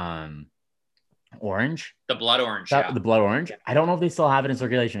Morty orange. The blood orange, The blood orange. I don't know if they still have it in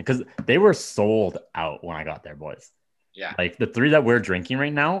circulation because they were sold out when I got there, boys. Yeah. Like the 3 that we're drinking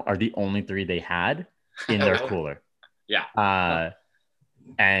right now are the only 3 they had in their cooler. Yeah.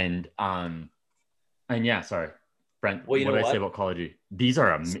 And yeah, sorry, Brent. Well, what did I say about College? These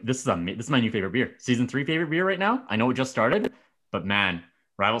are this is my new favorite beer. Season 3 favorite beer right now. I know it just started, but man,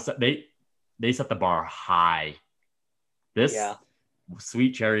 Rival set they set the bar high. This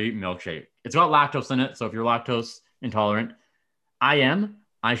sweet cherry milkshake. It's got lactose in it, so if you're lactose intolerant, I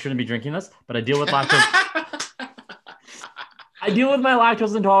shouldn't be drinking this, but I deal with lactose. I deal with my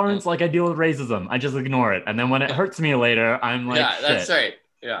lactose intolerance like I deal with racism. I just ignore it. And then when it hurts me later, I'm like, yeah, that's right.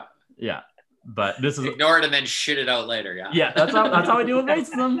 Yeah. Yeah. But this is ignore it and then shit it out later. Yeah. Yeah. That's how I deal with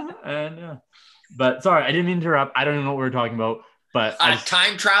racism. And but sorry, I didn't mean to interrupt. I don't even know what we were talking about, but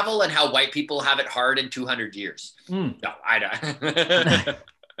time travel and how white people have it hard in 200 years. No, I don't.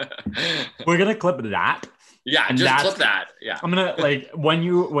 We're going to clip that. Yeah. And just clip that. Yeah. I'm going to like, when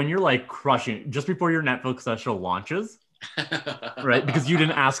you're like crushing just before your Netflix special launches, right? Because you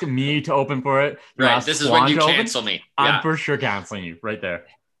didn't ask me to open for it. Right. This is when you cancel me. Yeah. I'm for sure canceling you right there.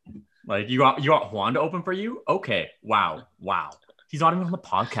 Like you got Juan to open for you. Okay. Wow. He's not even on the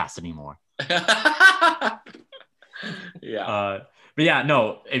podcast anymore. Yeah. But yeah,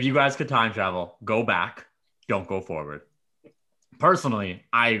 no. If you guys could time travel, go back. Don't go forward. Personally,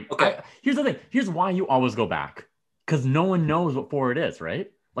 here's the thing. Here's why you always go back. Because no one knows what forward is,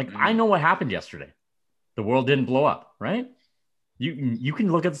 right? Like I know what happened yesterday. The world didn't blow up, right? You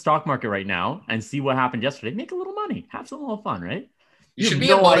can look at the stock market right now and see what happened yesterday. Make a little money. Have some little fun, right? You should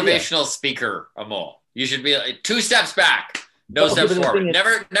be a motivational speaker, Amol. You should be like 2 steps back, no steps forward.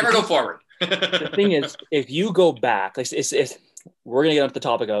 Never go forward. The thing is, if you go back, like we're gonna get onto the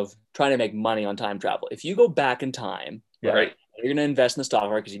topic of trying to make money on time travel. If you go back in time, right, you're gonna invest in the stock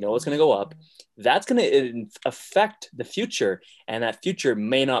market because you know it's gonna go up. That's gonna affect the future, and that future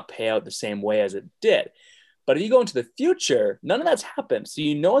may not pay out the same way as it did. But if you go into the future, none of that's happened, so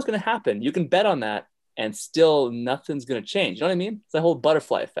you know what's gonna happen. You can bet on that, and still nothing's gonna change. You know what I mean? It's that whole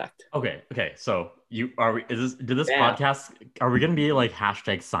butterfly effect. Okay. So podcast? Are we gonna be like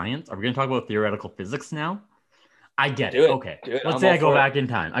 #science? Are we gonna talk about theoretical physics now? I get it. Okay. Let's say I go back in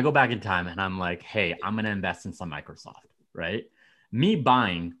time. I go back in time and I'm like, hey, I'm gonna invest in some Microsoft, right? Me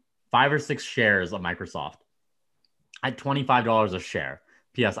buying 5 or 6 shares of Microsoft at $25 a share.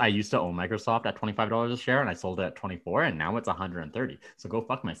 P.S. I used to own Microsoft at $25 a share and I sold it at $24 and now it's $130. So go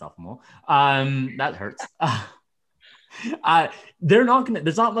fuck myself, Mo. That hurts. They're not gonna.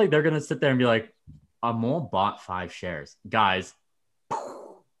 It's not like they're gonna sit there and be like, Mo bought 5 shares, guys.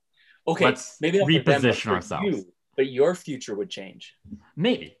 Okay, let's maybe reposition ourselves. But your future would change.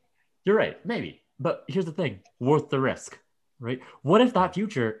 Maybe you're right. Maybe, but here's the thing: worth the risk, right? What if that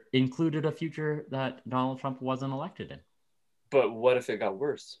future included a future that Donald Trump wasn't elected in? But what if it got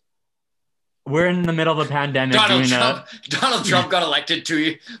worse? We're in the middle of a pandemic. Donald Trump got elected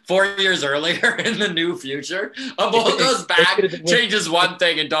 4 years earlier in the new future. Amol goes back, changes one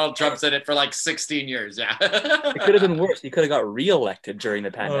thing, and Donald Trump's in it for like 16 years. Yeah. It could have been worse. He could have got reelected during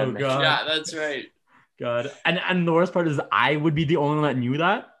the pandemic. Oh, God. Yeah, that's right. God. And the worst part is I would be the only one that knew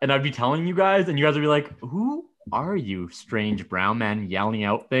that. And I'd be telling you guys, and you guys would be like, who are you, strange brown man yelling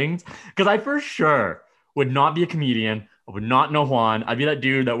out things? Because I for sure would not be a comedian. I would not know Juan. I'd be that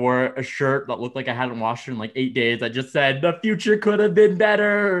dude that wore a shirt that looked like I hadn't washed it in like 8 days that just said, the future could have been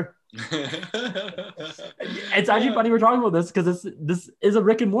better. It's actually funny we're talking about this because this is a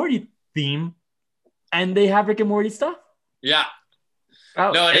Rick and Morty theme. And they have Rick and Morty stuff. Yeah.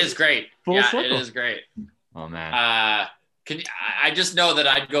 Oh, No, it is great. Yeah, circle. it is great. Oh man. I just know that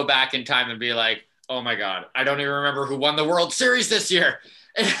I'd go back in time and be like, oh my God, I don't even remember who won the World Series this year.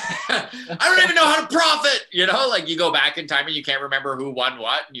 I don't even know how to profit. You know, like you go back in time and you can't remember who won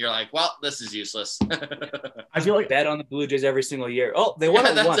what. And you're like, well, this is useless. I feel like bet on the Blue Jays every single year. Oh, they won.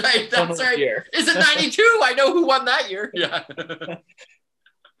 That's once. right. That's right. Year. Is it 92? I know who won that year. Yeah.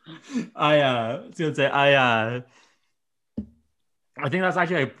 I was gonna say I think that's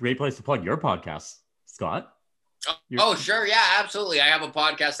actually a great place to plug your podcast, Scott. Oh, sure. Yeah, absolutely. I have a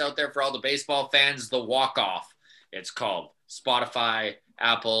podcast out there for all the baseball fans, The Walk Off. It's called Spotify,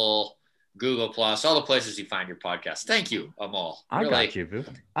 Apple, Google Plus, all the places you find your podcast. Thank you, Amal. I got you, boo.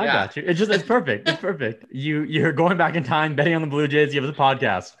 I got you. It's perfect. It's perfect. You're going back in time, betting on the Blue Jays. You have a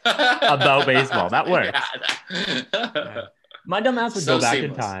podcast about baseball. That works. Yeah. My dumb ass would go back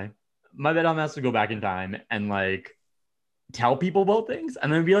in time. My dumb ass would go back in time and like tell people about things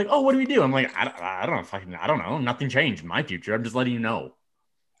and then be like, oh, what do we do? I'm like, I don't know. Nothing changed in my future. I'm just letting you know.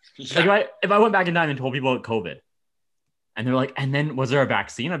 Yeah. Like if I went back in time and told people about COVID and they're like, and then was there a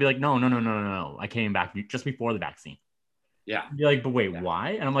vaccine? I'd be like, no. I came back just before the vaccine. Yeah. I'd be like, but wait,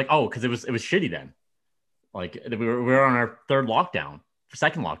 why? And I'm like, oh, because it was shitty then. Like we were on our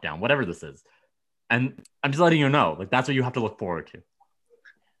second lockdown, whatever this is. And I'm just letting you know, like, that's what you have to look forward to.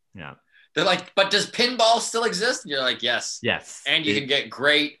 Yeah. They're like, but does pinball still exist? And you're like, yes. Yes. And you can get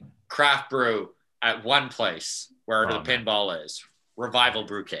great craft brew at one place where the pinball is. Revival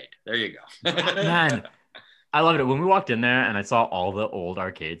Brewcade. There you go. Man, I loved it. When we walked in there and I saw all the old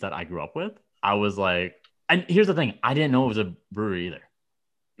arcades that I grew up with, I was like, and here's the thing. I didn't know it was a brewery either.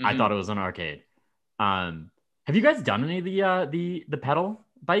 Mm-hmm. I thought it was an arcade. Have you guys done any of the pedal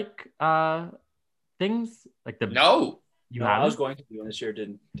bike things like the no I was going to do this year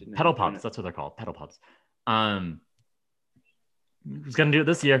didn't pedal pubs, that's what they're called, pedal pubs. Was gonna do it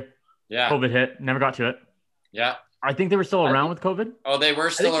this year. COVID hit, never got to it. I think they were still around with COVID. They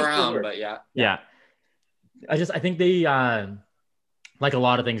were still around, but yeah I think they like a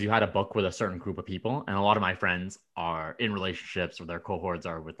lot of things, you had a book with a certain group of people, and a lot of my friends are in relationships or their cohorts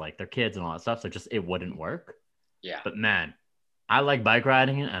are with like their kids and all that stuff, so it wouldn't work. But man, I like bike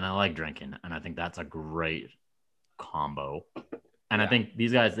riding and I like drinking, and I think that's a great combo. And I think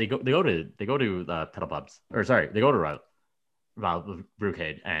these guys they go to the pedal pubs, or sorry, they go to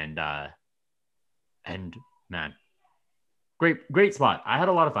Brewcade, and man, great spot. I had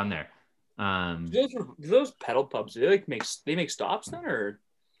a lot of fun there. Those pedal pubs, they make stops then, or?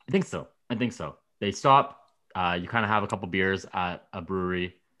 I think so. They stop. You kind of have a couple beers at a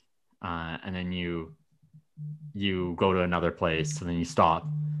brewery, and then you go to another place and then you stop.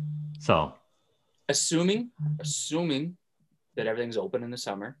 So assuming that everything's open in the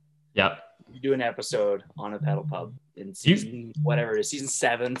summer, you do an episode on a pedal pub in season whatever it is, season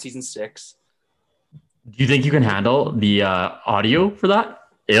 7, season 6. Do you think you can handle the audio for that?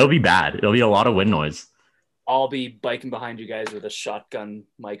 It'll be bad. It'll be a lot of wind noise. I'll be biking behind you guys with a shotgun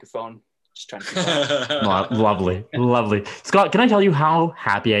microphone, just trying to keep lovely. Scott, can I tell you how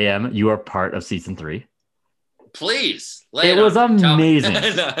happy I am you are part of season 3? Please. It was amazing.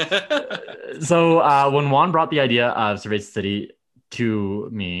 So when Juan brought the idea of Cerveza City to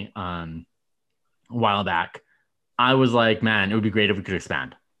me a while back, I was like, man, it would be great if we could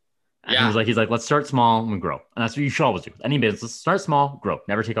expand. And he's like, let's start small and grow. And that's what you should always do with any business. Start small, grow,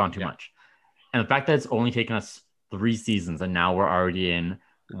 never take on too much. And the fact that it's only taken us 3 seasons and now we're already in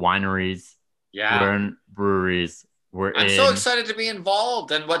wineries, we're in breweries, I'm so excited to be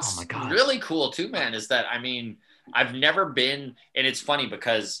involved. And what's really cool too, man, is that, I mean, I've never been, and it's funny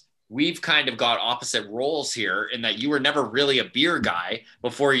because we've kind of got opposite roles here in that you were never really a beer guy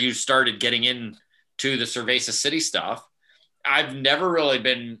before you started getting into the Cerveza City stuff. I've never really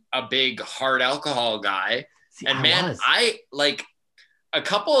been a big hard alcohol guy. I like a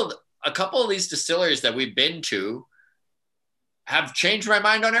couple of these distilleries that we've been to have changed my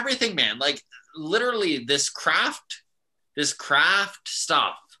mind on everything, man. Like literally this craft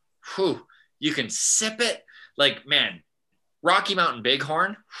stuff, you can sip it. Like, man, Rocky Mountain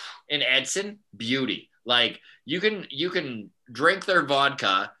Bighorn in Edson, beauty. Like you can drink their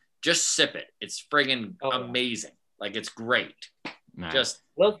vodka, just sip it. It's friggin' amazing. Like it's great. Nice. Just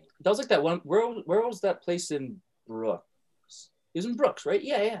That was like that one. Where was that place in Brooks? It was in Brooks, right?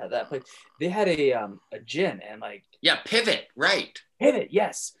 Yeah, that place. They had a gin and like Pivot, right? Pivot,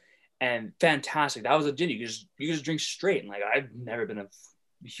 yes, and fantastic. That was a gin you could just drink straight. And like I've never been a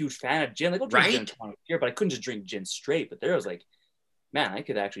huge fan of gin. Like I'll drink gin here, but I couldn't just drink gin straight. But there was like, man, I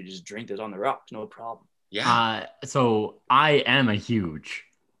could actually just drink this on the rocks, no problem. Yeah. So I am a huge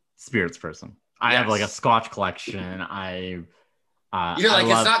spirits person. I have like a Scotch collection. You're like,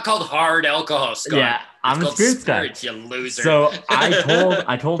 it's not called hard alcohol, Scott. Yeah, I'm a spirits guy. You loser. So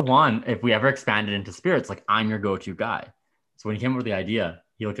I told Juan, if we ever expanded into spirits, like I'm your go-to guy. So when he came up with the idea,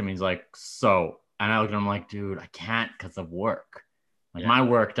 he looked at me, he's like, so, and I looked at him like, dude, I can't because of work. Like my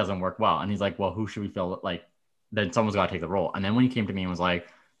work doesn't work well. And he's like, well, who should we fill it? Like, then someone's got to take the role. And then when he came to me and was like,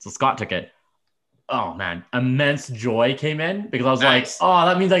 so Scott took it. Oh man, immense joy came in because I was like, oh,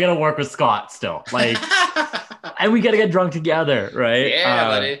 that means I got to work with Scott still. Like, and we got to get drunk together, right? Yeah,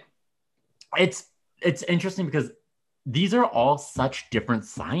 buddy. It's interesting because these are all such different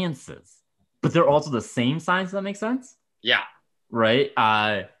sciences, but they're also the same science. Does that make sense? Yeah. Right.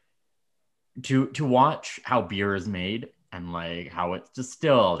 To watch how beer is made and like how it's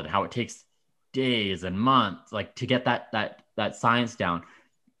distilled and how it takes days and months, like to get that science down,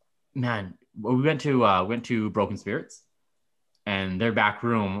 man. We went to Broken Spirits, and their back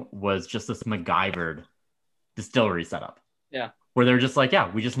room was just this MacGyvered distillery setup. Yeah, where they're just like,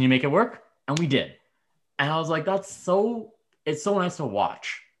 yeah, we just need to make it work, and we did. And I was like, it's so nice to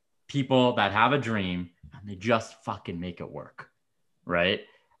watch people that have a dream and they just fucking make it work, right?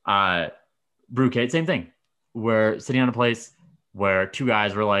 Brewcade, same thing. We're sitting on a place where two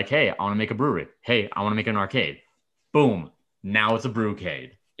guys were like, hey, I want to make a brewery. Hey, I want to make an arcade. Boom, now it's a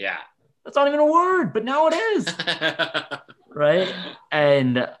Brewcade. Yeah. That's not even a word, but now it is. Right?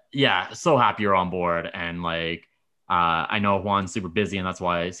 And yeah, so happy you're on board. And like, I know Juan's super busy, and that's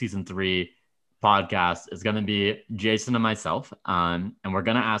why season 3 podcast is going to be Jason and myself. And we're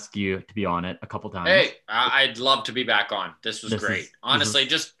going to ask you to be on it a couple times. Hey, I'd love to be back on. This was great. Honestly,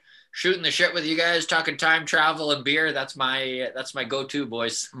 just shooting the shit with you guys, talking time travel and beer. That's my go-to,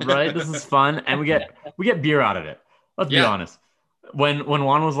 boys. Right? This is fun. And we get beer out of it. Let's be honest. When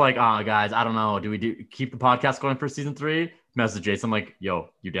Juan was like, oh, guys, I don't know, do we keep the podcast going for season 3? Message Jason, I'm like, yo,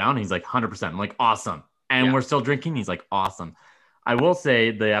 you down? He's like, 100%. I'm like, awesome. And we're still drinking? He's like, awesome. I will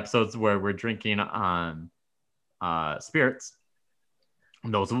say the episodes where we're drinking spirits,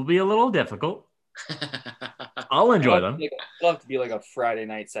 those will be a little difficult. I'll enjoy them. It'll have to be like a Friday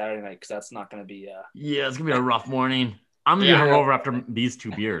night, Saturday night, because that's not going to be... Yeah, it's going to be a rough morning. I'm going to get hungover after these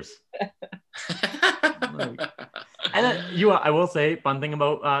 2 beers. And then, I will say, fun thing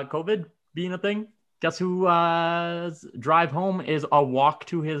about COVID being a thing. Guess who drive home is a walk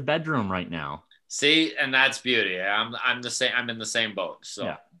to his bedroom right now. See, and that's beauty. I'm the same. I'm in the same boat.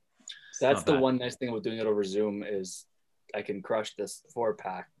 So, so that's the one nice thing about doing it over Zoom is I can crush this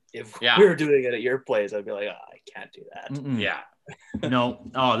 4-pack. If we were doing it at your place, I'd be like, oh, I can't do that. Mm-mm. Yeah. No.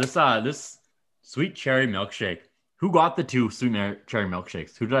 Oh, this sweet cherry milkshake. Who got the 2 sweet cherry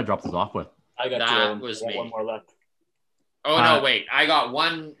milkshakes? Who did I drop this off with? I got that was me. One more left. Oh no! Wait, I got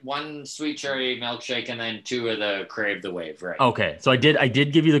one sweet cherry milkshake and then 2 of the Crave the Wave. Right. Okay, so I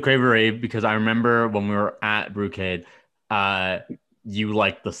did give you the Crave the Wave because I remember when we were at Brewcade, you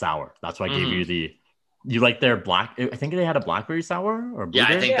liked the sour. That's why I gave you you like their black. I think they had a blackberry sour or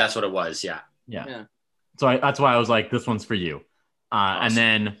blueberry? I think that's what it was. Yeah. So that's why I was like, this one's for you. Awesome. And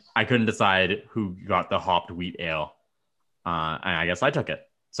then I couldn't decide who got the hopped wheat ale, and I guess I took it.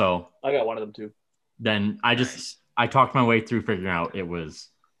 So I got one of them too. Then I talked my way through figuring out it was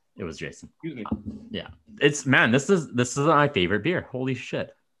Jason. Excuse me. Yeah, this is my favorite beer. Holy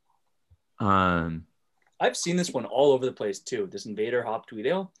shit. I've seen this one all over the place too. This Invader hopped wheat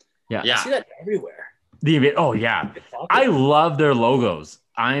ale. Yeah. I see that everywhere. Oh yeah, I love their logos.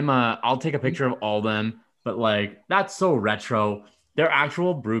 I'll take a picture of all of them, but like that's so retro. Their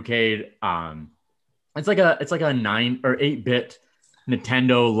actual Brewcade, it's like a 9 or 8-bit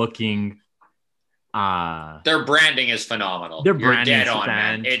Nintendo looking. Their branding is phenomenal. Their branding You're dead on,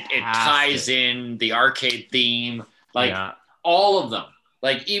 man. It ties in the arcade theme, like all of them.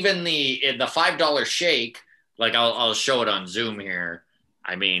 Like even the $5 shake. Like I'll show it on Zoom here.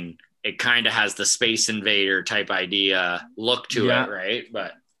 I mean, it kind of has the Space Invader type idea look to it, right?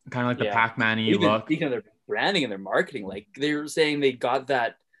 But kind of like the Pac-Man-y look. Speaking of their branding and their marketing, like they were saying they got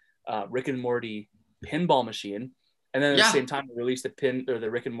that Rick and Morty pinball machine, and then at the same time they released the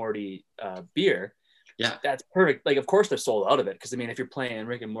Rick and Morty beer. Yeah, that's perfect. Like, of course they're sold out of it because I mean, if you're playing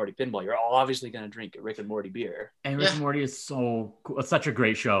Rick and Morty pinball, you're obviously going to drink a Rick and Morty beer. And Rick and Morty is so cool. It's such a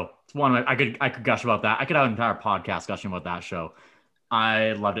great show. It's one I could gush about that. I could have an entire podcast gushing about that show.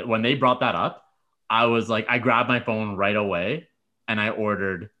 I loved it. When they brought that up, I was like, I grabbed my phone right away and I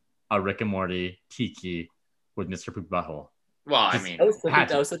ordered a Rick and Morty Tiki with Mr. Poop Butthole. Well, I mean,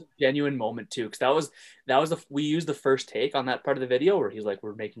 that was such a genuine moment too, because we used the first take on that part of the video where he's like,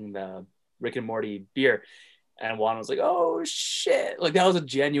 we're making the Rick and Morty beer, and Juan was like, oh shit, like that was a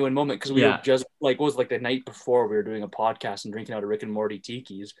genuine moment because we were just like, it was like the night before we were doing a podcast and drinking out of Rick and Morty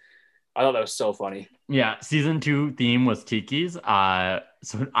Tikis. I thought that was so funny. Yeah, season 2 theme was Tikis.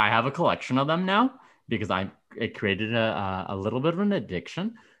 So I have a collection of them now because it created a little bit of an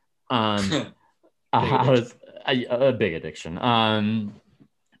addiction. I was a big addiction.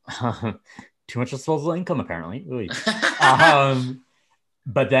 Too much disposable income apparently.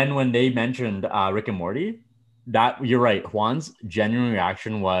 But then when they mentioned Rick and Morty, that you're right. Juan's genuine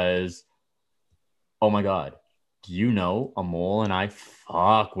reaction was, "Oh my god, do you know Amol and I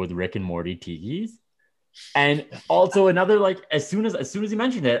fuck with Rick and Morty Tikis?" And also another, like, as soon as he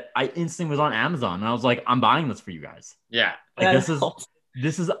mentioned it, I instantly was on Amazon and I was like, I'm buying this for you guys. Yeah. Like,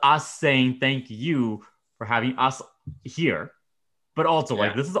 this is us saying thank you for having us here. But also,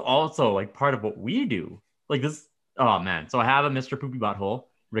 like, this is also like part of what we do. Like this, oh man. So I have a Mr. Poopy Butthole,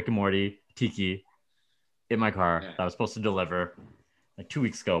 Rick and Morty, Tiki in my car that I was supposed to deliver like 2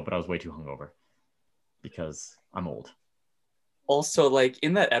 weeks ago, but I was way too hungover because I'm old. Also, like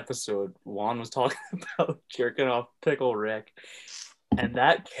in that episode, Juan was talking about jerking off Pickle Rick, and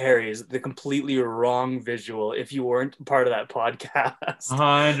that carries the completely wrong visual if you weren't part of that podcast.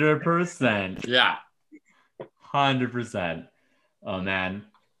 100%. Yeah. 100%. Oh man.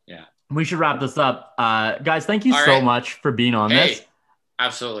 Yeah. We should wrap this up. Guys, thank you so much for being on this.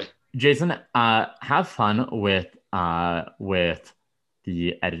 Absolutely. Jason, have fun with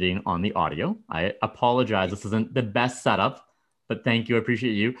the editing on the audio. I apologize. This isn't the best setup, but thank you. I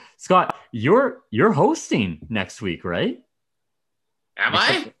appreciate you. Scott, you're hosting next week, right? Am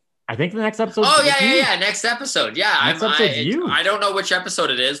I? I think the next episode. Oh, yeah. Next episode. Yeah. You. I don't know which episode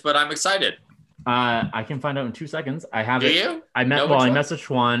it is, but I'm excited. I can find out in 2 seconds. I have it. You? I messaged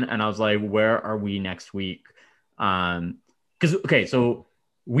Juan and I was like, where are we next week? So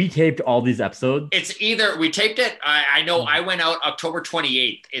we taped all these episodes. It's either we taped it. I know I went out October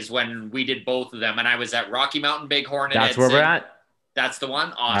 28th is when we did both of them. And I was at Rocky Mountain Bighorn. That's where we're at. That's the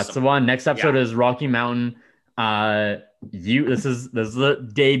one. Awesome. That's the one. Next episode is Rocky Mountain. This is the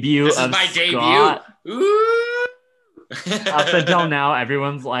debut. This is my Scott. debut. Ooh. Up until now,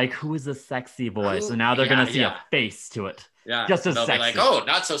 everyone's like, "Who is this sexy boy?" So now they're gonna see a face to it. Yeah, just as they'll sexy. Be like, "Oh,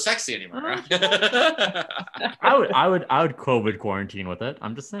 not so sexy anymore." I would COVID quarantine with it.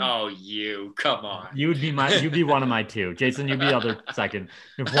 I'm just saying. Oh, you come on. You'd be one of my two. Jason, you'd be other second.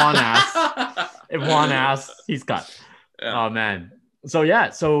 If Juan asks, he's cut. Yeah. Oh man.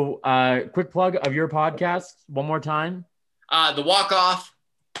 So quick plug of your podcast one more time. The Walk Off.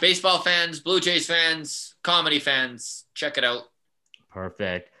 Baseball fans, Blue Jays fans, comedy fans, check it out.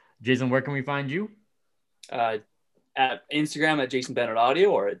 Perfect. Jason, where can we find you? At Instagram at Jason Bennett Audio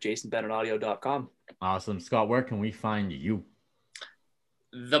or at jasonbennettaudio.com. Awesome. Scott, where can we find you?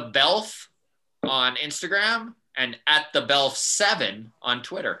 The Belf on Instagram and at the Belf 7 on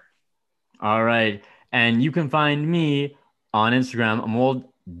Twitter. All right. And you can find me on Instagram. Amol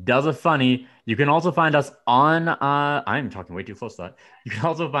does a funny. You can also find us on, I'm talking way too close to that. You can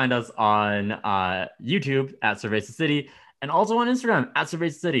also find us on YouTube at Cerveza City and also on Instagram at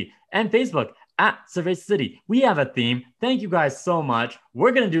Cerveza City and Facebook at Cerveza City. We have a theme. Thank you guys so much.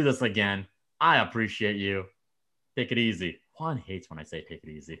 We're going to do this again. I appreciate you. Take it easy. Juan hates when I say take it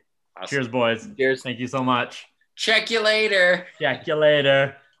easy. Awesome. Cheers, boys. Cheers. Thank you so much. Check you later. Check you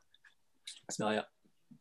later. Smell ya.